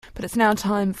But it's now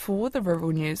time for the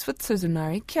Rural News with Susan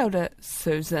Murray. Kia ora,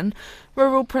 Susan.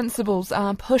 Rural principals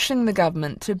are pushing the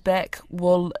government to back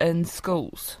wool in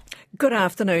schools. Good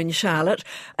afternoon, Charlotte.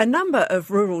 A number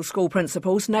of rural school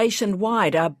principals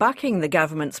nationwide are bucking the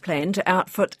government's plan to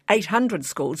outfit 800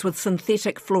 schools with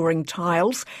synthetic flooring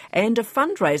tiles and are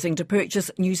fundraising to purchase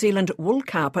New Zealand wool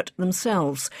carpet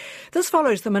themselves. This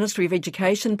follows the Ministry of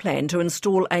Education plan to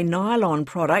install a nylon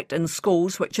product in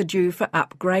schools which are due for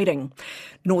upgrading.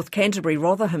 North Canterbury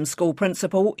Rotherham School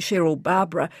principal Cheryl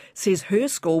Barbara says her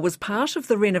school was part of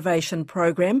the renovation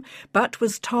program but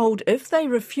was told if they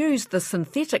refused the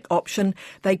synthetic option,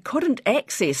 they couldn't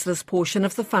access this portion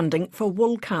of the funding for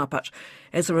wool carpet.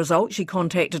 As a result, she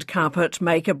contacted carpet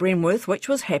maker Bremworth, which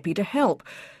was happy to help.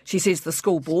 She says the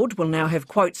school board will now have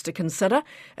quotes to consider,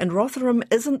 and Rotherham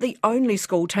isn't the only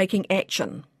school taking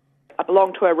action. I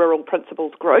belong to a rural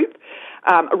principals group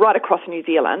right across New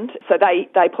Zealand. So they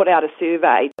put out a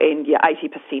survey and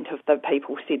 80% of the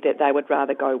people said that they would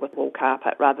rather go with wool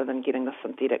carpet rather than getting the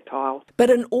synthetic tiles. But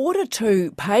in order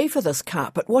to pay for this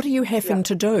carpet, what are you having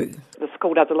to do? The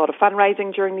school does a lot of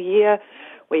fundraising during the year.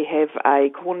 We have a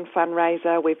corn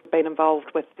fundraiser. We've been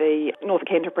involved with the North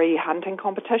Canterbury hunting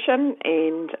competition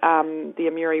and the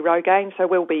Amuri Rogaine. So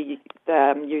we'll be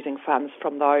using funds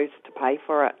from those to pay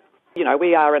for it. You know,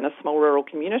 we are in a small rural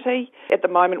community. At the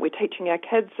moment, we're teaching our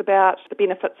kids about the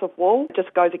benefits of wool. It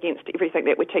just goes against everything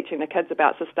that we're teaching the kids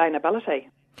about sustainability.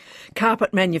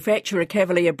 Carpet manufacturer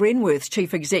Cavalier Bremworth's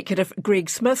Chief Executive Greg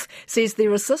Smith says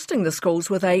they're assisting the schools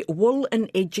with a Wool in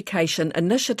Education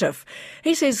initiative.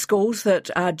 He says schools that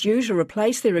are due to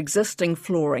replace their existing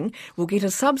flooring will get a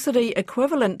subsidy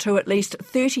equivalent to at least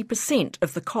 30%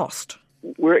 of the cost.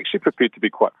 We're actually prepared to be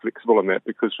quite flexible on that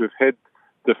because we've had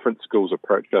different schools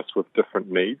approach us with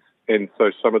different needs, and so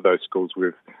some of those schools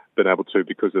we've been able to,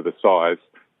 because of the size,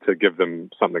 to give them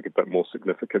something a bit more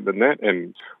significant than that,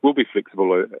 and we'll be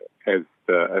flexible as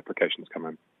the applications come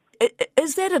in.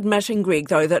 Is that admitting, Greg,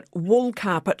 though, that wool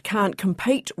carpet can't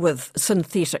compete with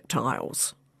synthetic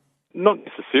tiles? Not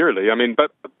necessarily.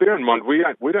 But bear in mind,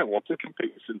 we don't want to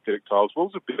compete with synthetic tiles.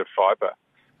 Wool's a better fibre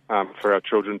for our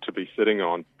children to be sitting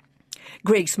on.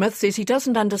 Greg Smith says he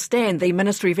doesn't understand the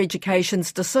Ministry of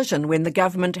Education's decision when the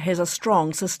government has a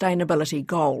strong sustainability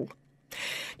goal.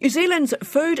 New Zealand's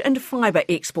food and fibre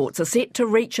exports are set to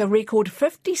reach a record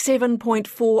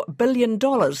 $57.4 billion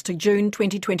to June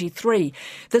 2023.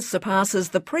 This surpasses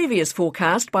the previous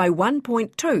forecast by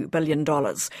 $1.2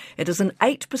 billion. It is an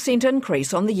 8%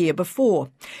 increase on the year before.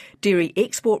 Dairy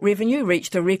export revenue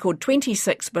reached a record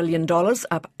 $26 billion,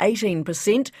 up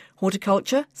 18%.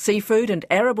 Horticulture, seafood and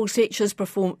arable sectors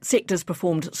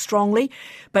performed strongly,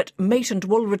 but meat and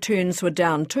wool returns were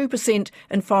down 2%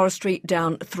 and forestry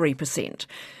down 3%.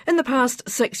 In the past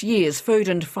 6 years, food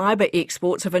and fibre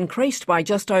exports have increased by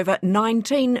just over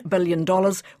 $19 billion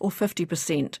or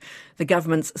 50%. The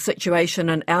government's Situation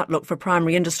and Outlook for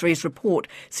Primary Industries report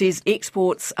says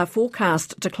exports are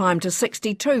forecast to climb to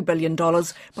 $62 billion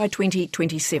by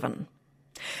 2027.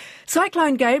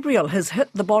 Cyclone Gabriel has hit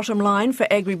the bottom line for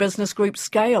agribusiness group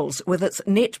Scales, with its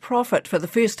net profit for the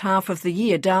first half of the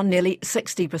year down nearly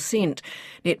 60%.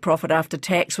 Net profit after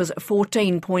tax was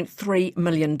 $14.3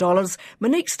 million.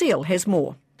 Monique Steele has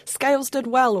more. Scales did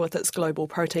well with its global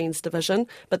proteins division,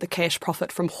 but the cash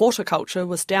profit from horticulture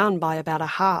was down by about a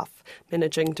half.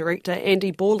 Managing Director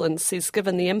Andy Borland says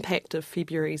given the impact of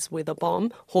February's weather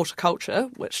bomb, horticulture,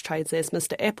 which trades as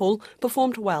Mr Apple,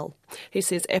 performed well. He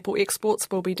says apple exports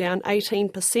will be down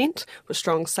 18%, with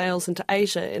strong sales into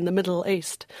Asia and the Middle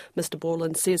East. Mr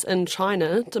Borland says in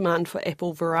China, demand for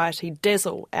apple variety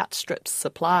Dazzle outstrips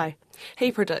supply.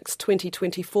 He predicts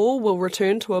 2024 will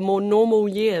return to a more normal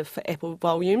year for apple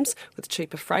volumes, with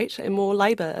cheaper freight and more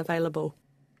labour available.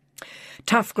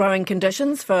 Tough growing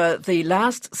conditions for the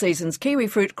last season's kiwi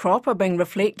fruit crop are being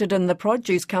reflected in the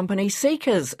produce company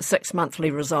Seeka's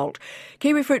 6-monthly result.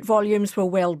 Kiwi fruit volumes were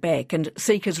well back and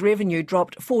Seeka's revenue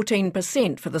dropped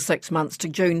 14% for the 6 months to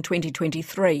June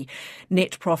 2023.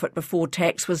 Net profit before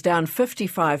tax was down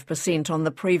 55% on the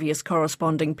previous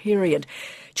corresponding period.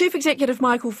 Chief Executive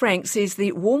Michael Frank says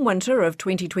the warm winter of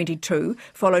 2022,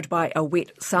 followed by a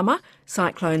wet summer,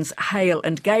 cyclones Hale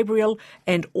and Gabriel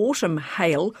and autumn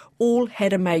Hale all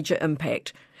had a major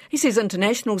impact. He says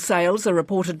international sales are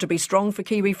reported to be strong for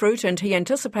kiwi fruit and he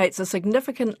anticipates a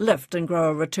significant lift in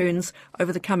grower returns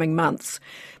over the coming months.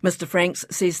 Mr Franks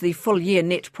says the full-year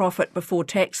net profit before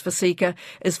tax for Seeka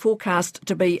is forecast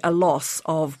to be a loss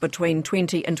of between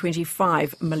 $20 and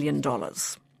 $25 million.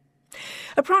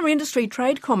 A primary industry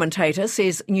trade commentator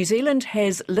says New Zealand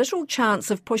has little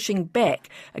chance of pushing back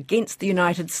against the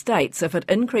United States if it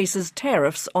increases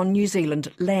tariffs on New Zealand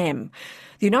lamb.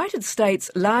 The United States'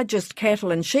 largest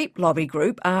cattle and sheep lobby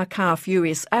group, RCAF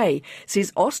USA,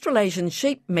 says Australasian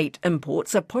sheep meat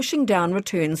imports are pushing down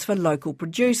returns for local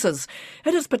producers.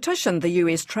 It has petitioned the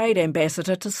US Trade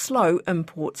Ambassador to slow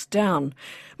imports down.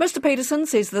 Mr Peterson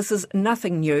says this is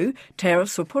nothing new.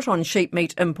 Tariffs were put on sheep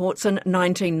meat imports in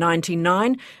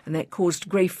 1999, and that caused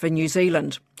grief for New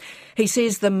Zealand. He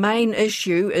says the main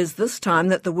issue is this time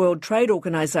that the World Trade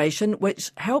Organization,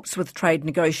 which helps with trade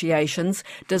negotiations,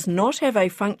 does not have a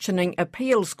functioning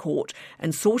appeals court,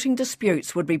 and sorting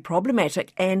disputes would be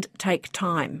problematic and take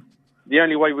time. The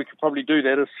only way we could probably do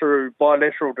that is through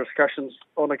bilateral discussions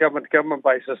on a government-to-government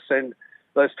basis, and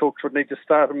those talks would need to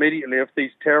start immediately if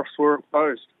these tariffs were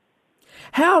imposed.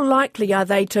 How likely are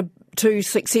they to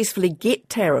successfully get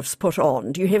tariffs put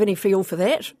on? Do you have any feel for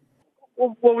that?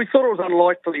 Well, we thought it was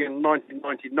unlikely in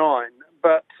 1999,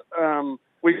 but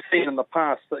we've seen in the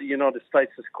past that the United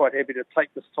States is quite happy to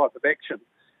take this type of action.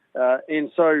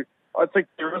 And so I think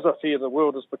there is a fear the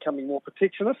world is becoming more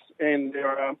protectionist, and there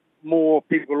are more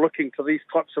people looking to these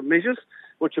types of measures,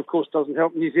 which of course doesn't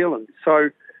help New Zealand. So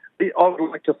I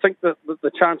would like to think that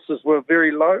the chances were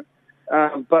very low,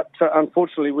 but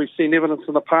unfortunately we've seen evidence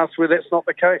in the past where that's not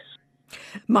the case.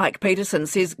 Mike Peterson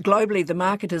says globally the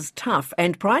market is tough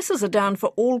and prices are down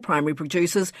for all primary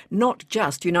producers, not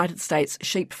just United States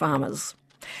sheep farmers.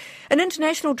 An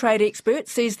international trade expert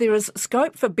says there is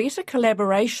scope for better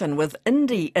collaboration with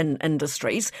Indian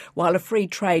industries, while a free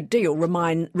trade deal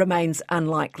remains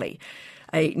unlikely.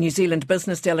 A New Zealand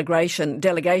business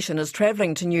delegation is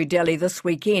travelling to New Delhi this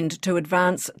weekend to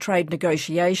advance trade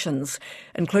negotiations.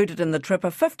 Included in the trip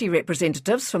are 50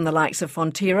 representatives from the likes of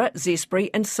Fonterra, Zespri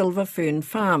and Silver Fern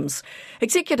Farms.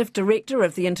 Executive Director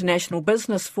of the International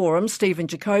Business Forum, Stephen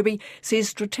Jacoby, says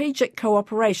strategic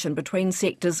cooperation between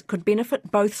sectors could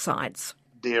benefit both sides.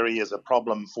 Dairy is a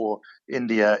problem for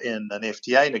India in an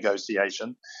FTA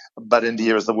negotiation, but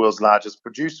India is the world's largest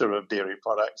producer of dairy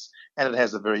products, and it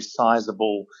has a very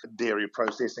sizable dairy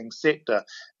processing sector.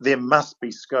 There must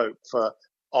be scope for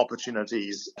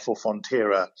opportunities for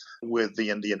Fonterra with the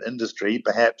Indian industry,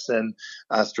 perhaps in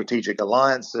strategic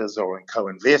alliances or in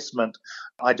co-investment.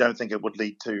 I don't think it would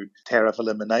lead to tariff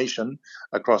elimination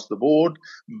across the board,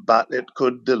 but it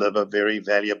could deliver very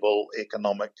valuable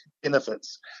economic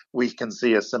benefits. We can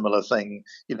see a similar thing,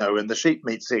 in the sheep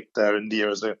meat sector. India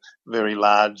is a very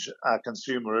large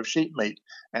consumer of sheep meat,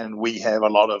 and we have a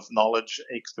lot of knowledge,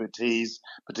 expertise,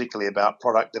 particularly about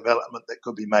product development that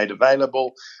could be made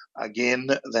available. Again,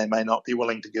 they may not be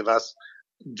willing to give us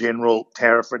general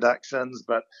tariff reductions,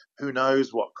 but who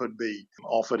knows what could be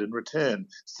offered in return.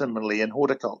 Similarly in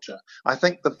horticulture. I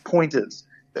think the point is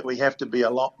that we have to be a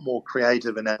lot more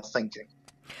creative in our thinking.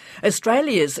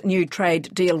 Australia's new trade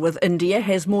deal with India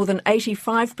has more than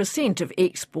 85% of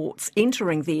exports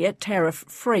entering there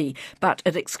tariff-free, but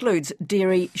it excludes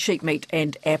dairy, sheep meat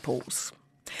and apples.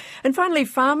 And finally,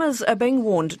 farmers are being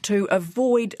warned to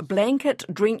avoid blanket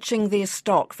drenching their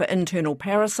stock for internal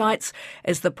parasites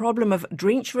as the problem of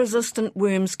drench-resistant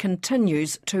worms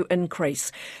continues to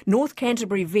increase. North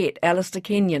Canterbury vet Alistair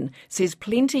Kenyon says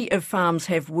plenty of farms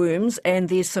have worms and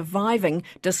they're surviving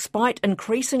despite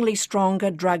increasingly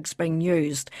stronger drugs being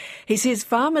used. He says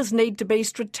farmers need to be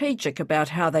strategic about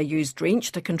how they use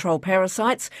drench to control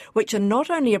parasites, which are not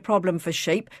only a problem for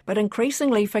sheep but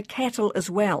increasingly for cattle as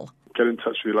well. Get in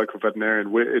touch with your local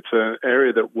veterinarian. It's an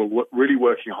area that we're really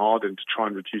working hard in to try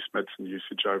and reduce medicine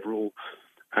usage overall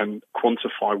and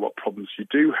quantify what problems you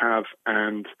do have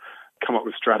and come up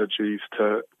with strategies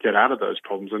to get out of those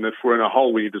problems. And if we're in a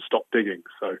hole, we need to stop digging.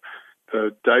 So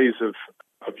the days of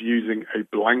using a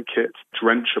blanket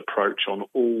drench approach on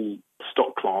all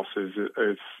stock classes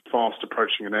is fast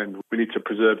approaching an end. We need to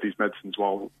preserve these medicines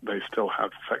while they still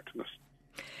have effectiveness.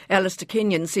 Alistair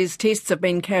Kenyon says tests have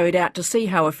been carried out to see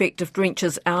how effective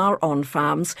drenches are on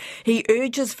farms. He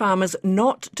urges farmers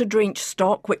not to drench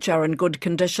stock which are in good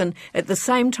condition at the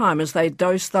same time as they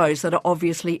dose those that are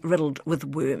obviously riddled with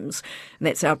worms. And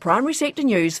that's our primary sector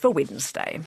news for Wednesday.